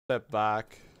step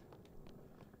back,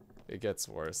 it gets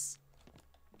worse.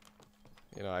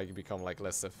 You know, I become like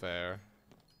laissez-faire.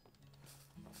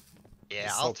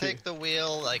 Yeah, I'll take the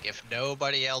wheel, like, if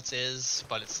nobody else is,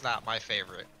 but it's not my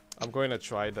favorite. I'm going to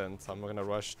Trident. I'm gonna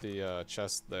rush the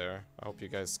chest there. I hope you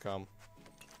guys come.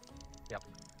 Yep.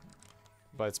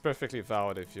 But it's perfectly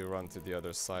valid if you run to the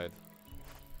other side.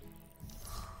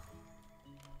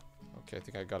 Okay, I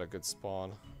think I got a good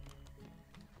spawn.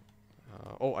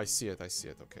 Oh, I see it, Okay,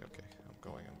 okay. I'm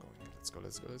going. Let's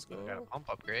go. I got a pump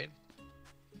upgrade.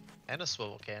 And a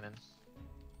swivel cannon.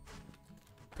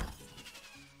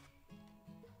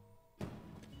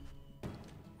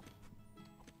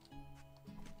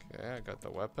 Okay, I got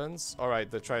the weapons. Alright,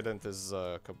 the Trident is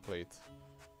complete.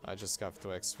 I just have to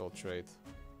exfiltrate.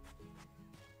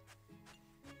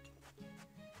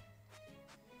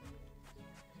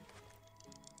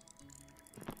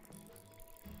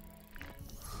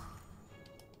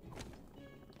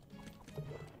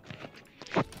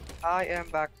 I am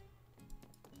back.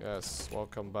 Yes,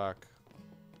 welcome back.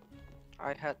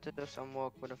 I had to do some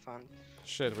work with a fan.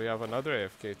 Shit, we have another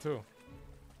AFK too.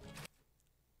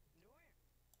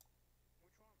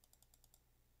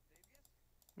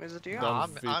 Is it you? No,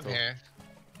 I'm here.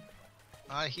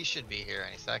 He should be here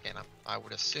any second, I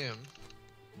would assume.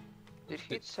 Did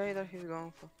he say that he's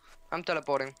going for... I'm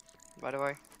teleporting, by the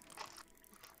way.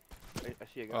 I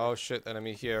see a guy. Oh shit,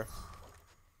 enemy here.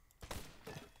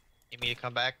 You mean to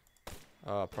come back?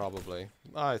 Probably.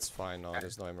 It's fine, no,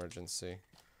 there's no emergency.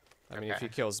 I mean, if he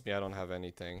kills me, I don't have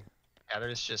anything. Yeah,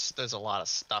 there's a lot of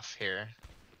stuff here.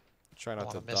 Try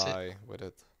not to die with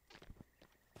it.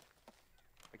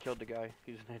 I killed the guy.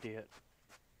 He's an idiot.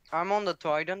 I'm on the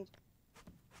Trident.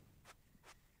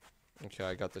 Okay,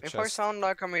 I got the chest. If I sound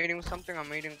like I'm eating something,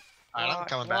 I'm eating... Alright, I'm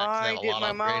coming back. They have a lot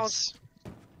of upgrades.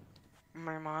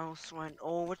 My mouse went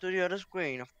over to the other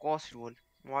screen. Of course it would.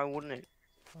 Why wouldn't it?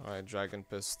 Alright, dragon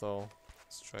pistol.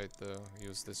 Let's try to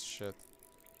use this shit.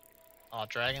 Oh,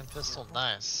 dragon pistol,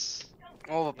 nice.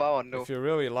 Overpowered though. If you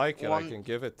really like it, I can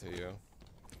give it to you.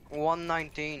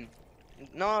 119.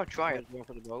 No, try it. Go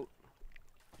for the boat.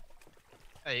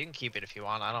 Hey, you can keep it if you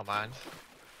want, I don't mind.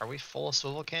 Are we full of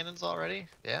swivel cannons already?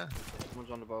 Yeah.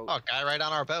 Someone's on the boat. Oh, guy right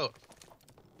on our boat.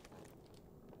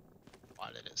 Why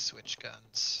did it switch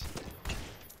guns?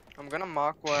 I'm gonna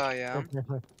mark where I am.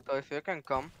 So if you can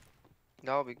come,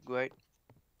 that would be great.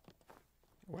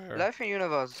 Where? Life in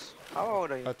Universe. How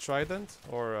old are you? A Trident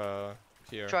or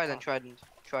here? Trident.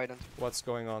 What's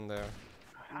going on there?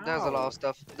 There's a lot of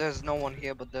stuff. There's no one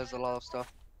here, but there's a lot of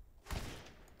stuff.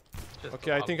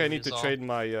 Okay, I think I need to trade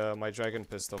my my dragon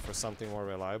pistol for something more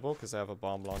reliable because I have a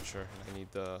bomb launcher and I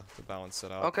need to balance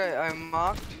it out. Okay, I'm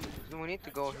marked. We need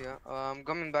to go here. I'm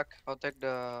coming back. I'll take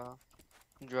the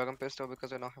dragon pistol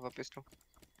because I don't have a pistol.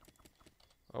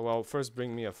 Oh well, first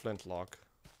bring me a flintlock.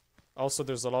 Also,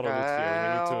 there's a lot of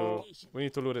loot here. We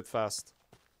need to loot it fast.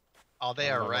 Oh, they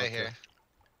are right here.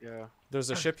 Yeah. There's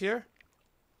a ship here?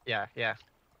 Yeah.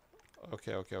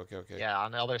 Okay. Yeah,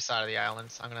 on the other side of the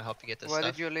islands. I'm gonna help you get this Where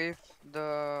stuff. did you leave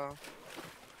the...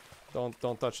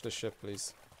 Don't touch the ship,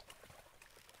 please.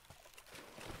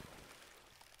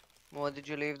 Where did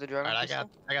you leave the dragon Alright, pistol?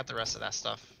 I got the rest of that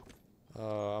stuff.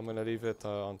 I'm gonna leave it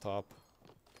on top.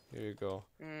 Here you go.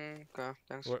 Okay,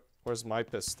 thanks. Where's my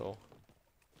pistol?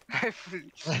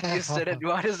 You said it.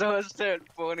 Why does I start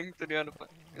pointing to the other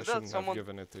place? I shouldn't have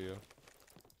given it to you.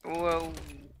 Well...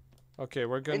 Okay,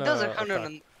 we're gonna... It does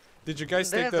 100 Did you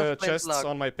guys take the chests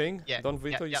on my ping? Yeah. Don't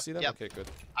Vito, you see them? Okay, good.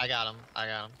 I got them.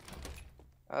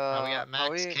 Now we got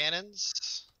max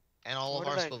cannons and all of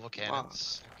our swivel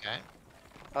cannons. Okay.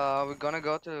 We're gonna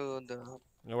go to the...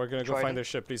 No, we're gonna go find their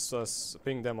ship. Please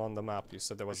ping them on the map. You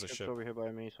said there was a ship. over here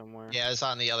by me somewhere. Yeah, it's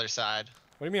on the other side.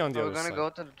 What do you mean on the other side? We're gonna go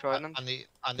to the Trident.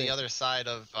 On the other side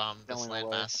of this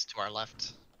landmass to our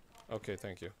left. Okay,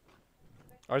 thank you.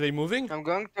 Are they moving? I'm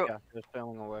going to... Yeah, they're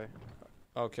sailing away.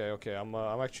 Okay. I'm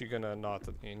actually gonna not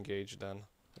engage then.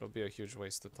 It'll be a huge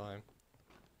waste of time.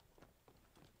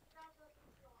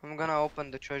 I'm gonna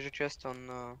open the treasure chest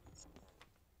on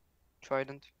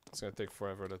Trident. It's gonna take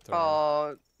forever to turn.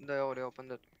 Oh, they already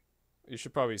opened it. You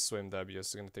should probably swim, Debbie.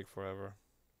 It's gonna take forever.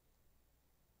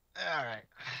 Alright.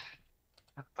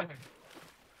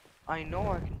 I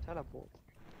know I can teleport.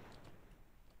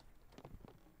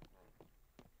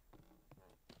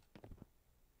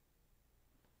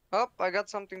 Oh, I got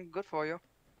something good for you.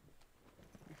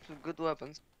 Some good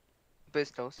weapons.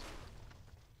 Pistols.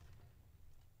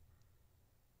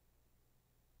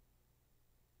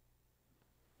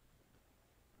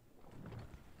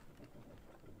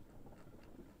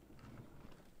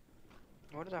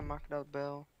 Where did I mark that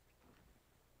bell?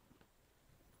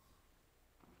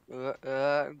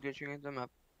 Glitching in the map.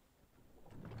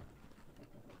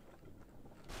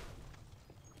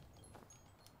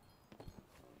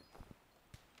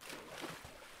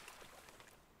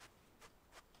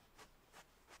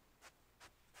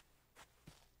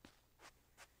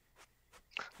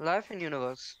 Life in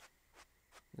universe.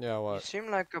 Yeah, what?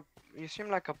 You seem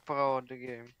like a pro at the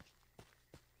game.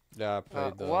 Yeah, I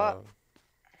played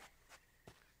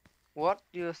What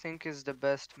do you think is the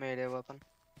best melee weapon?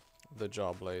 the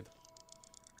jaw blade.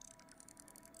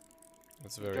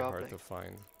 It's very hard to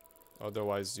find.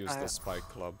 Otherwise, use the spike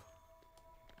club.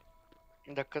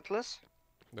 The cutlass?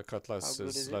 The cutlass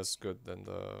is less good than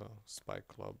the spike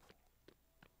club.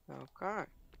 Okay.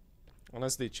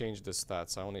 Unless they changed the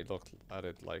stats. I only looked at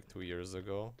it like 2 years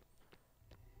ago.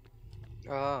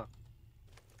 I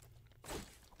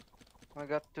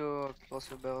got 2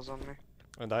 explosive barrels on me.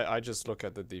 And I just look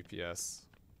at the DPS.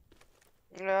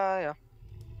 Yeah.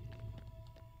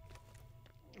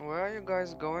 Where are you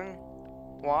guys going?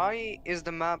 Why is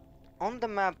the map... On the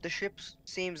map, the ship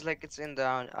seems like it's in the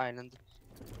island.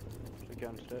 It's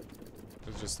against it.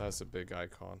 It just has a big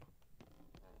icon.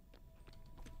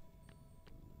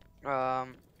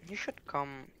 You should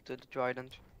come to the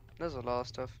Trident. There's a lot of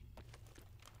stuff.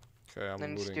 Okay, I'm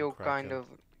then looting still Kraken. kind of...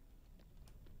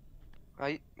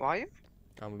 Are you?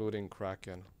 I'm looting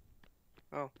Kraken.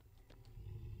 Oh.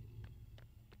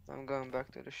 I'm going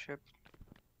back to the ship.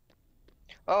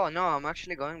 Oh no, I'm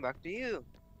actually going back to you.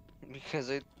 Because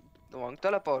it won't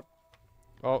teleport.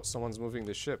 Oh, someone's moving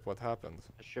the ship. What happened?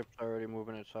 The ship's already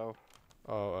moving itself.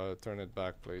 Oh, turn it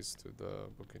back, please, to the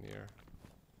Buccaneer.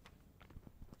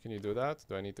 Can you do that?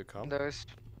 Do I need to come? There's...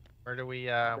 Where do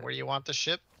you want the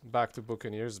ship? Back to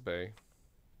Buccaneer's Bay.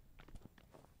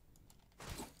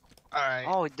 Alright.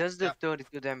 Oh, it does the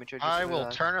 32 damage. I will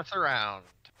turn us around.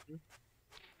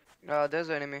 There's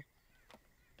an enemy.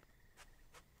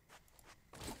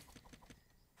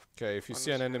 Okay, if you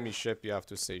see an enemy ship, you have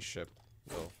to say ship,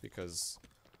 though, because...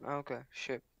 Okay,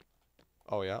 ship.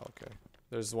 Oh yeah, okay.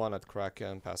 There's one at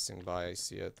Kraken passing by, I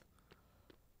see it.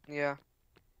 Yeah.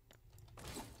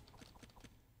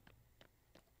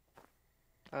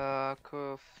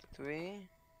 Crew of 3,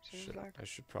 seems like. I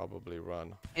should probably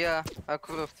run. Yeah, a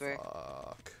crew of 3.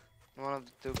 Fuck. One of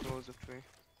the 2 crews of 3.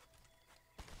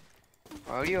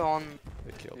 Are you on?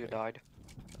 They killed me. You died.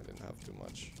 I didn't have too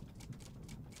much.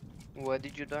 Where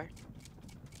did you die?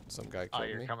 Some guy killed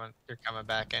me. You're coming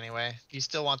back anyway. You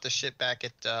still want the ship back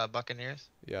at Buccaneers?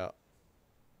 Yeah.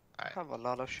 I have a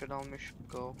lot of shit on me, should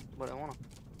go, but I wanna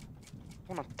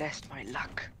test my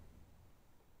luck.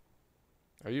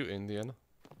 Are you Indian?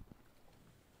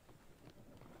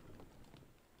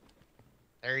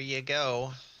 There you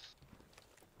go.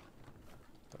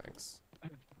 Thanks.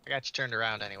 I got you turned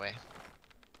around anyway.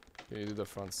 Can you do the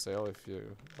front sail if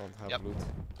you don't have loot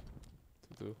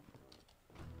to do?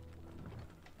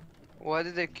 Why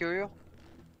did they kill you?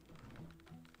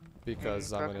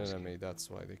 Because I'm an enemy, that's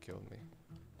why they killed me.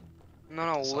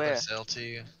 No, so where? Sail to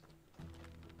you.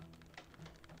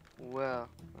 Where?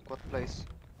 Like what place?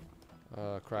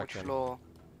 Kraken. Which floor?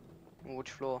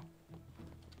 Which floor?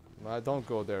 I don't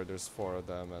go there, there's 4 of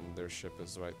them and their ship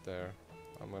is right there.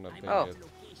 I'm gonna ping it.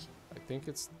 I think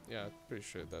it's... yeah, pretty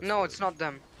sure that's... No, it's not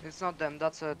them. It's not them,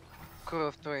 that's a crew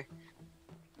of 3.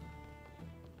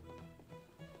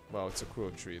 Well, it's a crew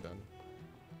of 3 then.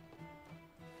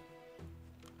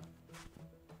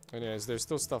 Anyways, there's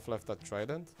still stuff left at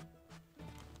Trident?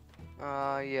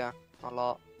 Yeah, a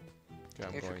lot. Okay,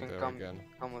 I'm if going you can there come, again.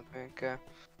 come with me, okay.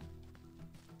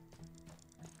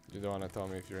 You don't want to tell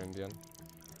me if you're Indian?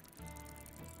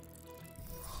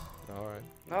 Alright.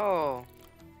 No!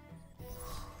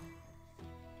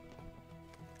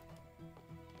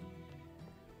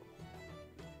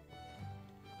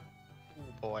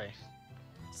 Oh boy.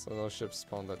 So no ships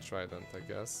spawned at Trident, I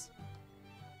guess.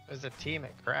 There's a team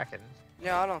at Kraken.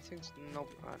 Yeah, I don't think so.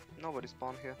 Nobody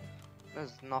spawned here.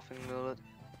 There's nothing looted.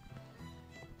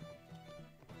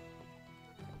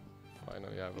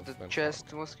 Finally, I have a The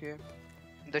chest was here.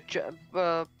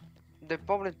 They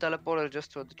probably teleported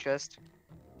just to the chest.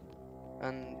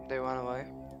 And they ran away.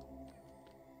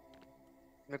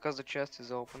 Because the chest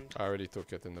is opened. I already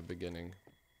took it in the beginning.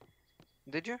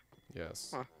 Did you?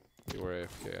 Yes. Huh. You were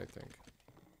AFK, I think.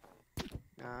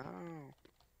 Oh.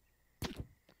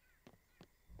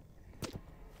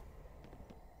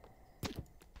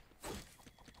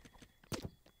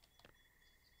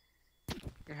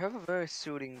 You have a very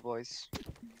soothing voice.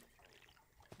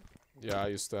 Yeah, I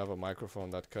used to have a microphone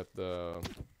that cut the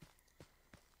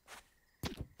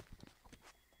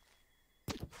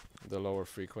lower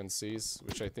frequencies,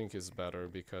 which I think is better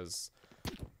because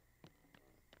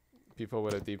people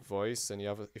with a deep voice, and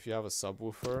if you have a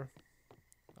subwoofer,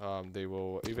 they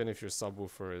will, even if your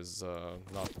subwoofer is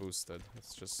not boosted,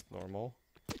 it's just normal,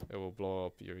 it will blow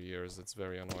up your ears. It's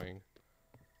very annoying.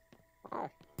 Oh.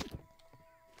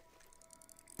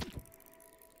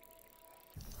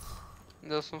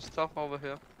 There's some stuff over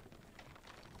here.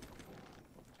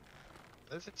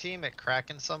 There's a team at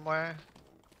Kraken somewhere.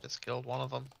 Just killed one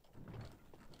of them.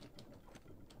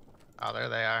 Oh, there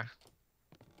they are.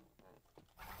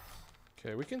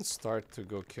 Okay, we can start to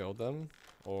go kill them,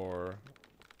 or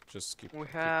just keep. We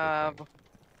have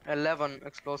 11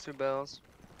 explosive barrels.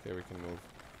 Okay, we can move.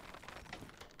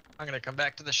 I'm gonna come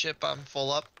back to the ship. I'm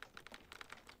full up.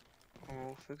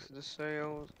 Oh, fix the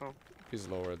sails. Oh. Please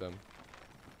lower them.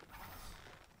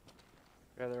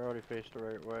 Yeah, they're already faced the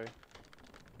right way.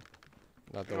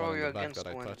 Not the one in the back that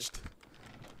I touched.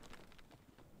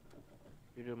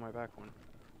 You do my back one.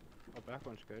 My back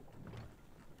one's good.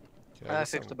 Okay, I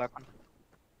fixed the back one.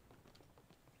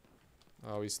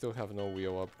 Oh, we still have no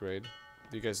wheel upgrade.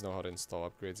 Do you guys know how to install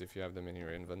upgrades if you have them in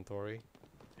your inventory?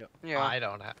 Yep. Yeah. I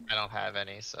don't have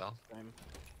any, so. Same.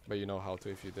 But you know how to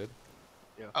if you did?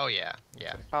 Yeah. Oh yeah,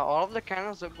 yeah. Are all of the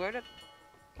cannons upgraded?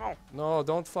 Oh. No,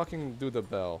 don't fucking do the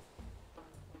bell.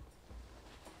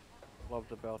 Love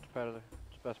the belt. It's better.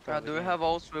 It's best part of the Do we game. have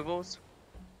all swivels?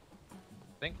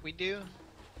 Think we do.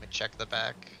 Let me check the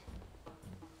back.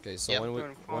 Okay, so Yep.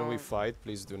 when we fight,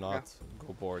 please do not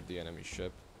go board the enemy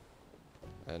ship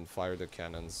and fire the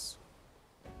cannons.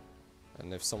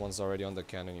 And if someone's already on the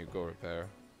cannon, you go repair.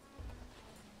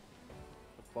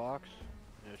 The box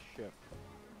and a ship.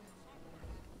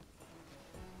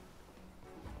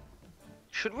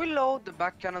 Should we load the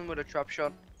back cannon with a trap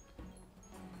shot?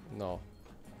 No.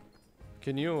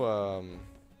 Can you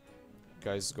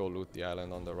guys go loot the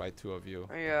island on the right, two of you?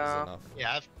 Yeah. Is enough.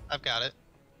 Yeah, I've got it.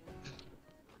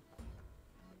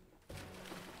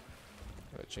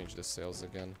 I'm gonna change the sails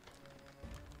again.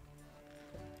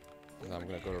 And I'm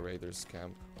gonna go to Raiders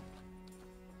camp.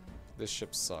 This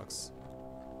ship sucks.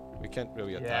 We can't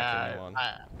really attack anyone.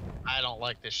 I don't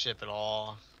like this ship at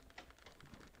all.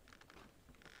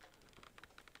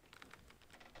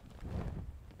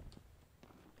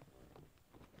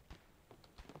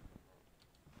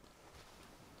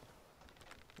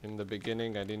 In the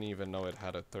beginning, I didn't even know it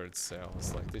had a third sail. I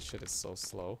was like, this shit is so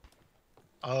slow.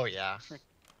 Oh yeah.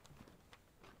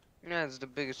 Yeah, it's the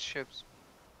biggest ships.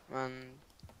 And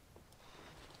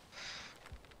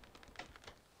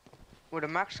with a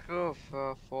max crew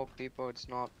of 4 people, it's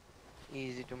not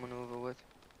easy to maneuver with.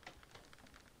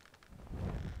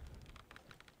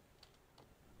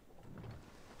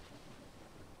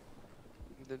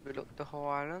 Did we loot the whole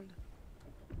island?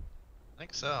 I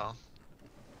think so.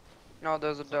 No,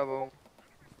 there's a double.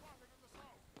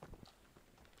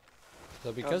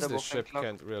 So because double this ship flintlock.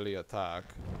 can't really attack,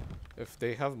 if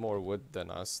they have more wood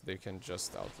than us, they can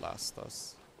just outlast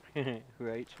us.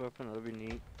 Right, weapon, that'll be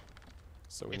neat.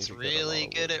 So we It's need to get a lot really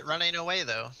of good wood. at running away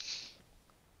though.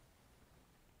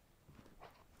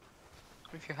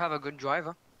 If you have a good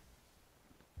driver.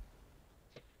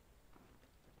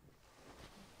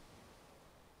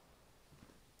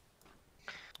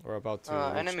 We're about to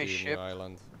reach enemy the new ship.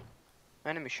 island.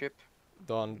 Enemy ship.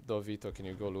 Dovito, can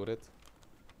you go loot it?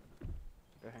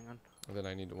 Yeah, hang on. And then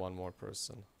I need one more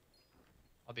person.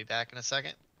 I'll be back in a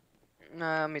second.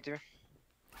 Nah, me too.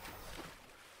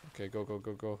 Okay, go, go,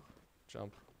 go, go.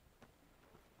 Jump.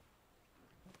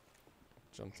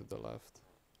 Jump to the left.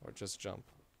 Or just jump.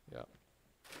 Yeah.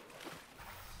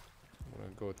 I'm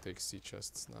gonna go take sea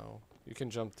chests now. You can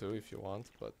jump too if you want,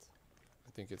 but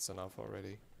I think it's enough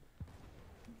already.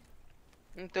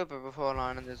 2 people for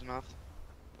line and there's enough.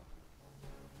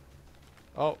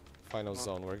 Oh, final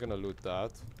zone. We're gonna loot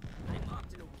that.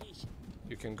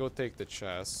 You can go take the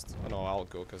chest. Oh no, I'll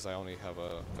go because I only have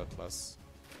a cutlass.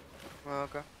 Oh,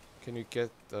 okay. Can you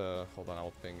get hold on,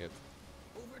 I'll ping it.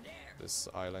 This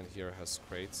island here has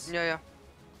crates. Yeah.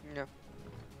 And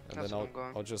That's then where I'm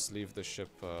going. I'll just leave the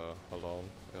ship alone.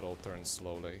 It'll turn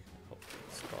slowly. Oh,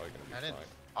 it's probably gonna be I didn't fine.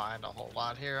 find a whole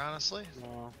lot here, honestly.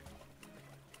 No.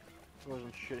 There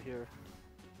wasn't shit here.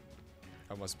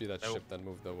 That must be that Nope. ship that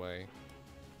moved away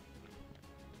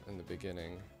in the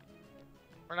beginning.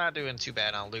 We're not doing too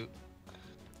bad on loot.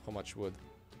 How much wood?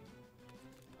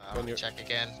 Let me you're- check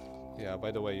again. Yeah, by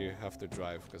the way, you have to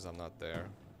drive because I'm not there.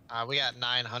 We got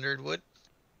 900 wood.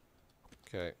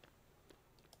 Okay.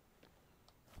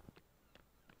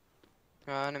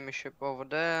 Enemy ship over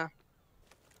there.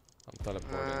 I'm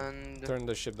teleporting. And Turn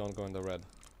the ship, don't go in the red.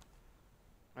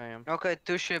 I am. okay,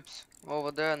 2 ships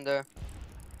over there and there.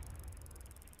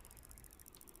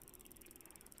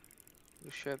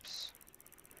 2 ships.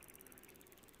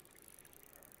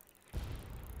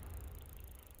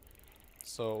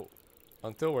 So,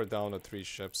 until we're down to 3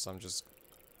 ships, I'm just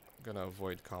gonna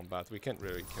avoid combat. We can't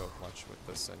really kill much with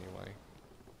this anyway.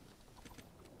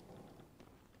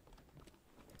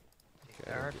 Okay,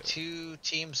 There are good. 2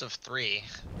 teams of 3.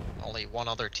 Only 1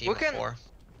 other team We of can- 4.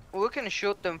 We can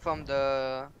shoot them from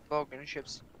the broken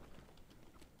ships.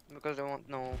 Because they won't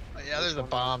know. Yeah, there's a one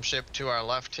bomb ship to our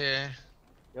left here.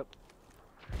 Can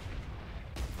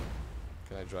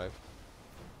I drive?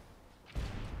 I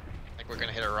think we're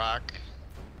gonna hit a rock.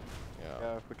 Yeah.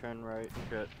 Yeah, if we turn right,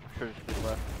 shit. Should have been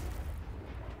left.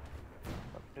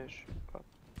 Fish.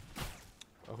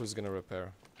 Oh, who's gonna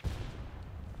repair?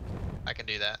 I can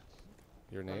do that.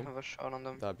 Your I name? have a shot on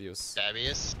them. Dabius.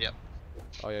 Davius? Yep.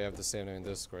 Oh yeah, you have the same name in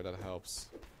Discord, that helps.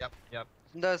 Yep.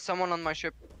 There's someone on my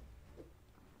ship.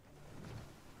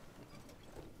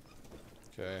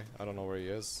 Okay, I don't know where he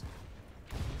is.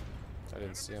 I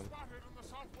didn't see him.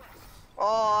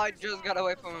 Oh, I just got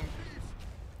away from him.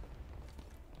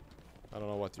 I don't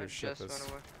know what your I ship just is.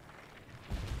 went away.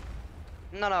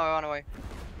 No, I ran away.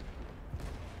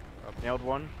 Nailed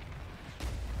one.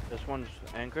 This one's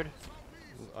anchored.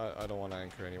 I don't want to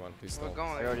anchor anyone, please We're don't.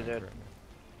 going. I already did. anchor me.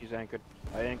 He's anchored.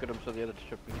 I anchored him so the other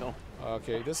ship can kill.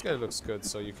 Okay, this guy looks good,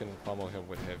 so you can pummel him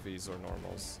with heavies or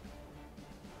normals.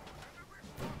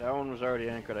 That one was already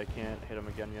anchored. I can't hit him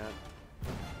again yet.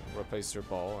 Replace your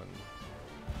ball and...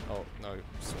 Oh, no,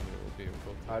 soon it will be able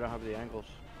to. I don't have the angles.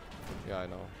 Yeah, I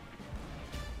know.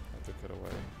 I took it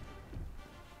away.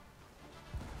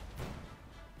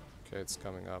 Okay, it's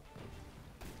coming up.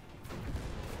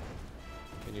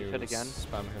 Can you hit again?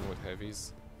 spam him with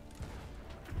heavies?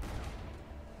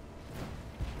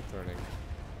 Turning.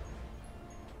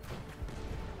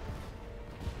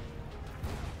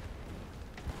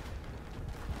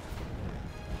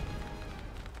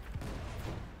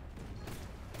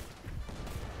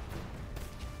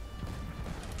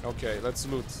 Okay, let's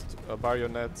loot.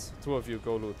 Bayonet, 2 of you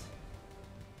go loot.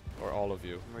 Or all of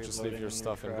you. I'm Just leave reloading your a new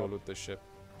stuff and go trap. loot the ship.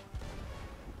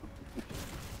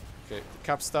 Okay,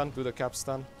 capstan, do the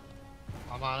capstan.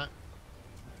 I'm on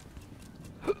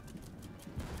it.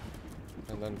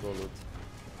 And then go loot.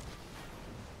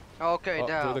 Okay, Oh,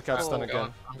 there. do the capstan I'm again.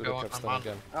 going, I'm Do going, the I'm capstan on.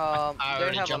 again. I They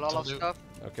already have a jumped lot to of loot. stuff.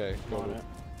 Okay, go On loot. it.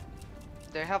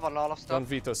 They have a lot of Don stuff.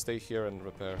 Vito, stay here and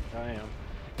repair. I am.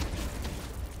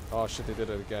 Oh shit, they did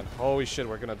it again. Holy shit,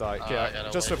 we're gonna die. Okay, I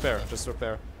gotta just wait. repair, just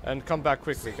repair. And come back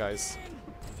quickly, guys.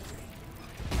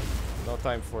 No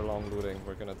time for long looting,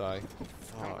 we're gonna die.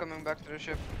 I'm Fuck. coming back to the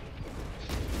ship.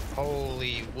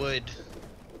 Holy wood.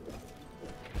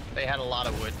 They had a lot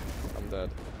of wood. I'm dead.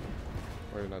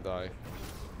 We're gonna die.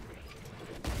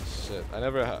 Shit,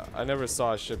 I never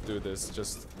saw a ship do this.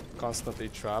 Just constantly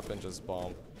trap and just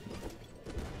bomb.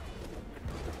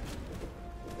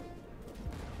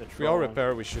 If we all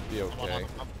repair, we should be I'm on okay. the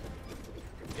pump.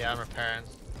 Yeah, I'm repairing.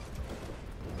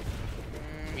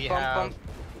 We Pump, have pump.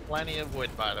 plenty of wood,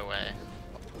 by the way.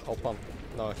 I'll pump.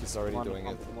 No, he's already doing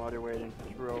it. While you're waiting,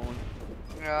 just rolling.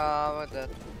 Yeah, we're dead.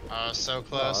 So No,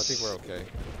 close. I think we're okay.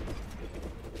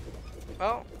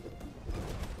 Oh,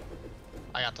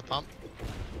 I got the pump.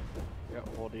 Yeah,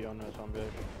 hold E on that zombie.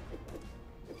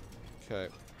 Okay,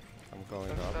 I'm going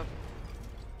some up. stuff.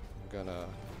 I'm gonna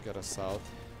get us out.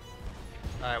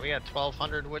 Alright, we got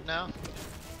 1200 wood now.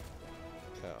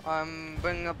 Yeah. I'm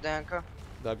bringing up the anchor.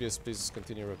 WS, please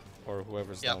continue, or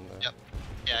whoever's Yep, down there. yep.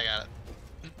 Yeah, I got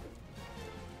it.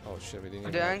 Oh shit, we didn't The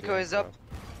even have anchor is up.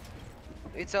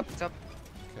 It's up, it's up.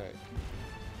 Okay.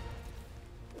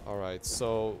 Alright,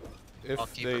 so if I'll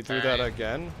keep they do that repairing.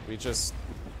 again, we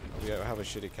have a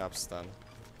shitty capstan.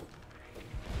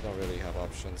 We don't really have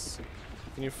options.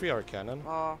 Can you free our cannon?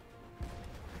 Oh.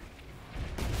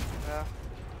 Yeah.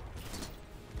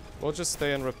 We'll just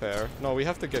stay and repair. No, we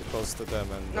have to get close to them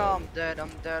and... No, I'm dead,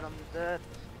 I'm dead, I'm dead.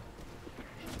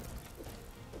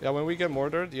 yeah, when we get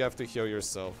mortared, you have to heal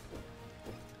yourself.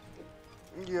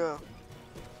 Yeah.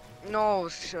 No,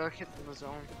 I hit the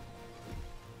zone.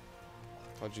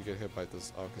 How'd you get hit by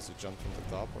this? Oh, because you jumped from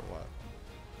the top or what?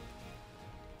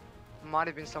 Might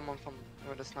have been someone from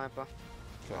with a sniper.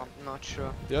 Okay. I'm not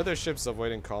sure. The other ship's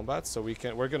avoiding combat, so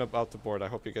we're gonna out the board. I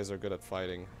hope you guys are good at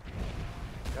fighting.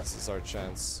 This is our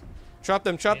chance. Trap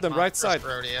them, My right first side.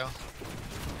 Rodeo.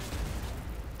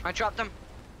 I trapped him.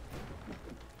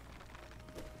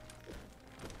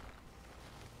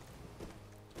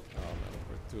 Oh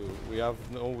man, we have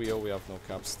no wheel, we have no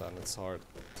capstan. It's hard.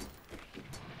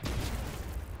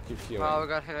 Keep healing. Oh, we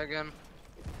got hit again.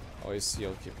 Always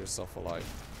heal, keep yourself alive.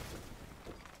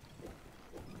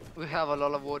 We have a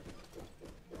lot of wood.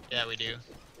 Yeah, we do.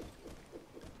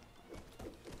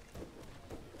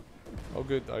 How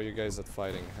good are you guys at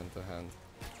fighting hand to hand?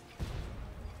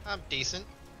 I'm decent.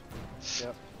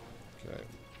 Yep. Okay.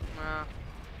 Nah.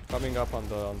 Coming up on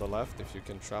the left, if you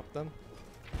can trap them.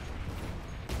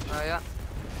 Yeah.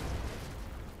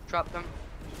 Trap them.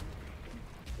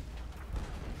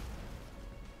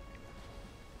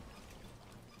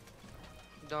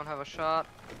 Don't have a shot.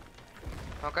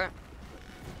 Okay.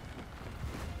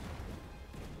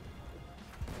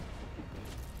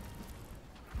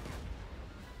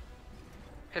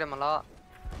 Hit him a lot.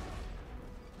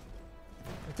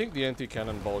 I think the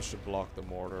anti-cannonball should block the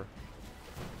mortar.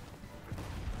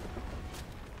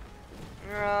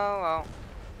 Oh well.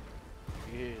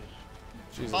 Jeez.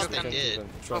 Jesus, Thought we they can't did. even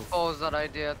try and Propose that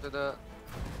idea to the.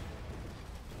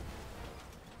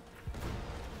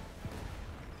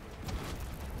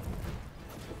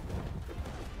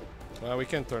 Well, we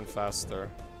can turn faster.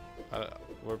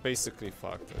 We're basically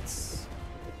fucked. It's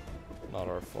not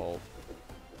our fault.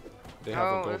 They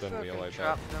have a golden wheel, I bet.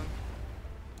 Trap them.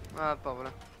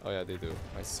 Probably. Oh yeah, they do.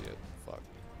 I see it. Fuck.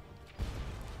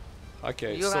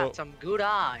 Okay, You so got some good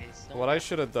eyes. what I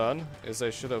should have done is I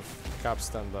should have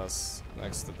capstanned us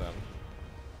next to them.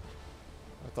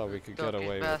 I thought we could get Dirty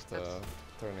away bastards. with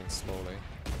turning slowly.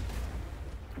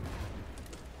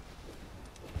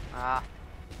 Ah.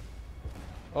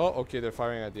 Oh, okay, they're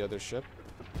firing at the other ship.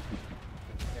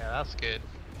 Yeah, that's good.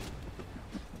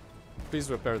 Please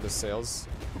repair the sails.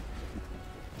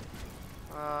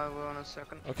 I will in a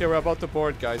second. Okay, we're about to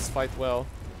board, guys. Fight well.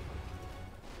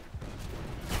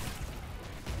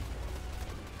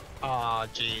 Aw,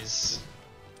 jeez.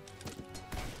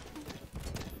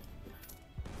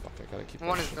 Fuck, I gotta keep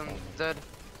One that is ship them on. dead.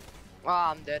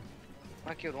 Ah, I'm dead.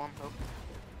 I killed one though.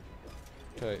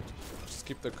 Okay, just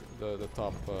keep the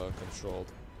top controlled.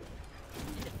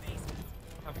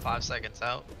 I'm 5 seconds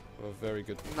out. We have a very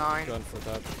good 9. gun for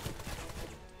that.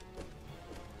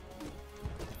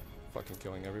 Fucking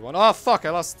killing everyone. Oh fuck!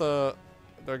 I lost the.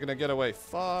 They're gonna get away.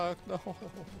 Fuck no.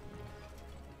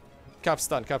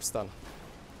 Capstan, capstan.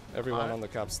 Everyone Alright. on the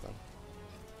capstan.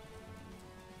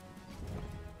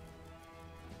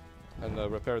 And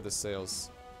repair the sails.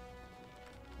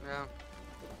 Yeah.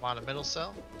 Want a middle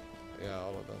cell? Yeah,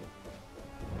 all of them.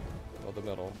 Well, the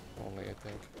middle only, I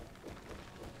think.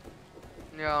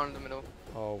 Yeah, in the middle.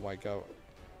 Oh my god.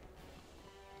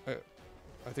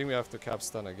 I think we have to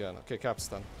capstan again. Okay,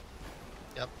 capstan.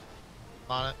 Yep.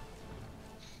 On it.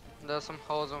 There's some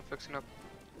holes I'm fixing up.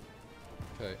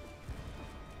 Okay.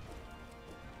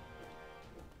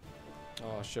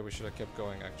 Oh shit, we should have kept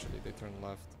going actually. They turned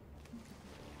left.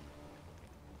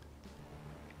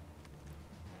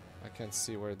 I can't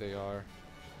see where they are.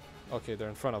 Okay, they're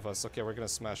in front of us. Okay, we're gonna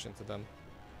smash into them.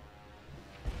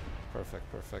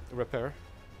 Perfect, perfect. Repair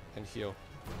and heal.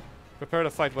 Prepare to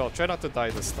fight well. Try not to die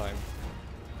this time.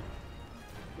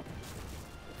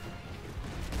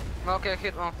 Okay,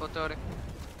 hit one for 30.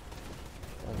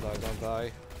 Don't die, don't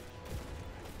die.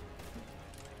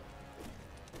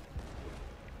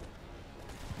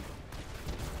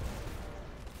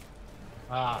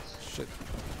 Ah. Shit.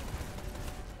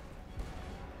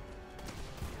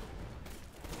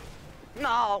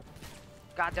 No!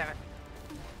 God damn it.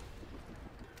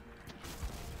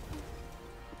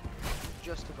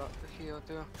 Just about to heal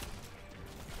too.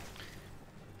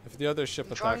 If the other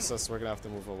ship Try- attacks us, we're gonna have to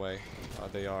move away.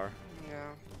 They are.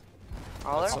 Yeah.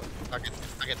 Are Let's- there?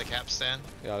 I get the capstan.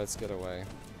 Yeah, let's get away.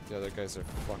 The other guys are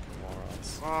fucking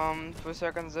morons. 2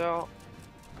 seconds out.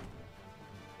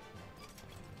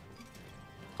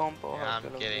 Pompo Yeah, has I'm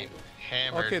been getting eliminated.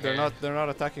 hammered. Okay, they're here. not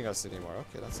attacking us anymore.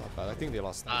 Okay, that's not bad. I think they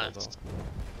lost Nice. though.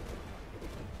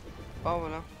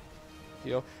 Probably.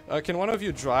 Heal. Can one of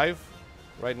you drive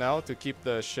right now to keep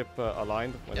the ship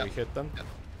aligned when Yep. we hit them? Yep.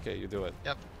 Okay, you do it.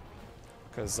 Yep.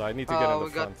 Because I need to get in the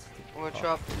we got- front. We're Oh,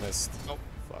 trapped. we missed. Oh.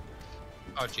 Fuck.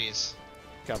 Oh, jeez.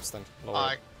 Capstan.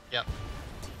 Lower. Yep.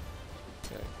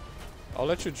 Okay. I'll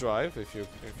let you drive if you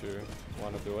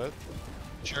want to do it.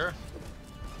 Sure.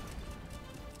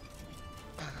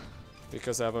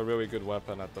 Because I have a really good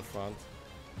weapon at the front.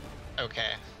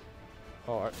 Okay.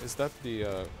 Oh, is that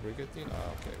the brigantine?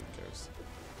 Ah, okay, who cares?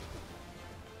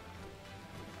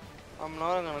 I'm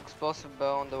loading an explosive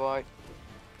bell on the right.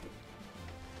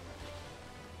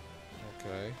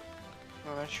 Okay.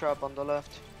 And a trap on the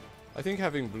left. I think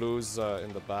having blues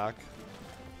in the back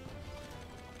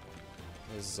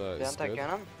is The good.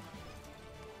 anti-cannon?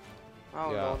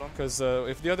 I'll Yeah, load them. because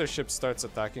if the other ship starts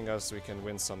attacking us, we can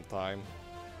win some time.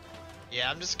 Yeah,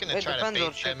 I'm just gonna It try to depends on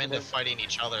bait ship them it into is. fighting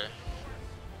each other.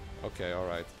 Okay,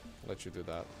 alright. Let you do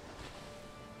that.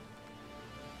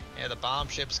 Yeah, the bomb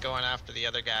ship's going after the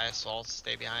other guy, so I'll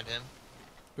stay behind him.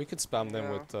 We could spam them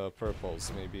Yeah. with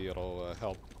purples. Maybe it'll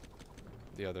help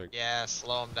the other. Yeah,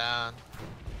 slow him down.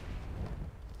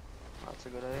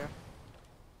 That's a good idea.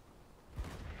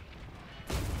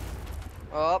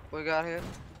 Oh, we got hit.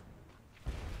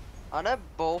 Are they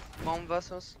both bomb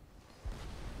vessels?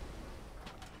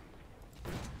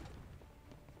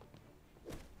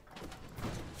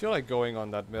 I feel like going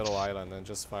on that middle island and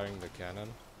just firing the cannon.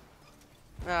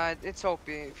 It's OP.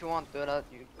 If you want to do that,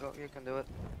 you can do it.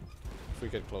 If we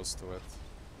get close to it.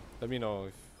 Let me know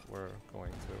if we're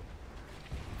going to.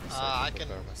 So I can.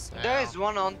 Yeah. There is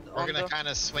one on. We're gonna kind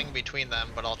of swing between them,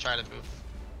 but I'll try to move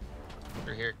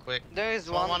through here quick. There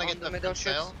is one on the middle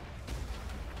ships. Sail.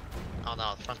 Oh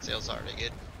no, the front sail's already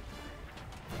good.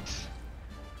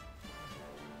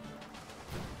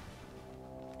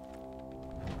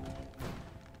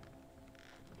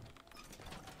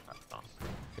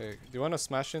 Okay, do you want to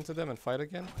smash into them and fight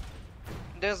again?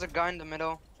 There's a guy in the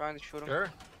middle trying to shoot him. Sure.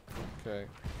 Okay,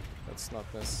 let's not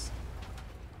miss.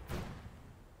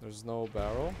 There's no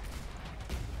barrel.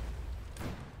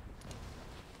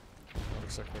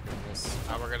 Looks like we're gonna miss.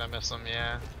 Oh, we're gonna miss them,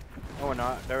 yeah. Oh, we're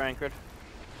not. They're anchored.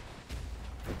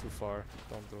 Too far.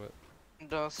 Don't do it.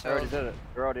 They already did it.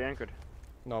 They're already anchored.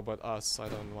 No, but us. I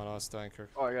don't want us to anchor.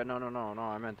 Oh, yeah, no.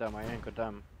 I meant them. I anchored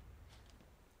them.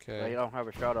 Okay. They don't have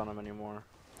a shot on them anymore.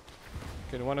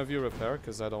 Can one of you repair?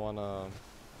 Cause I don't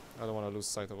wanna lose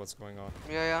sight of what's going on.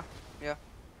 Yeah.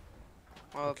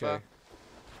 Okay.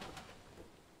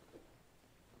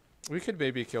 We could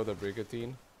maybe kill the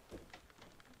brigantine.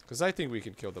 Cause I think we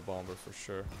can kill the bomber for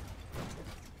sure.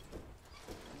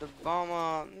 The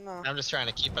bomber, no. I'm just trying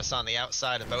to keep us on the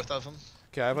outside of both of them.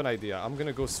 Okay, I have an idea. I'm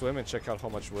gonna go swim and check out how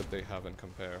much wood they have and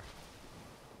compare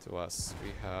to us.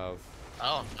 We have.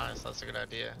 Oh, nice. That's a good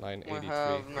idea.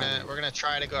 983. We're gonna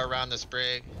try to go around this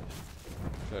brig.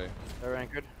 Okay. They're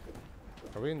anchored.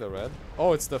 Are we in the red?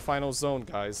 Oh, it's the final zone,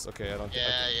 guys. Okay, I don't.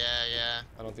 Yeah.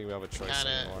 I don't think we have a choice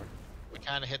anymore. We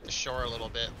kind of hit the shore a little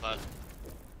bit, but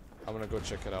I'm gonna go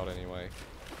check it out anyway.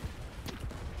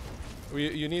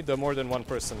 You need more than one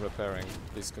person repairing.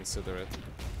 Please consider it.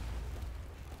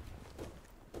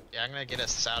 yeah, I'm gonna get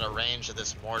us out of range of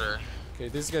this mortar. Okay,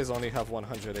 these guys only have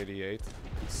 188,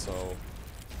 so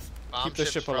Bomb keep the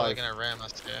ship probably alive. gonna ram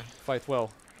us, yeah. Fight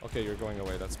well. Okay, you're going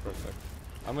away. That's perfect.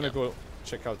 I'm gonna go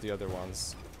check out the other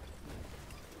ones.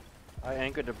 I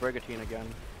anchored the brigantine again.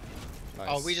 Nice.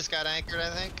 Oh, we just got anchored, I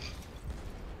think.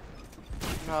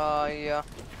 Yeah.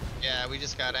 Yeah, we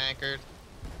just got anchored.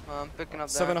 I'm picking up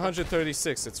that.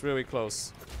 736. It's really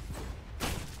close.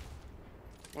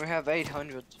 We have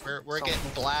 800. We're getting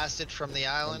blasted from the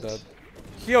island.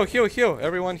 Heal.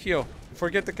 Everyone heal.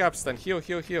 Forget the capstan. Heal.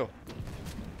 Heal.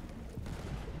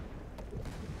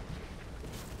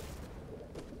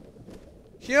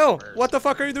 What the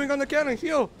fuck are you doing on the cannon?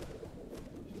 Heal.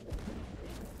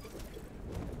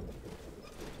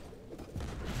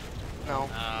 No.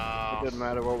 It didn't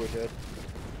matter what we did.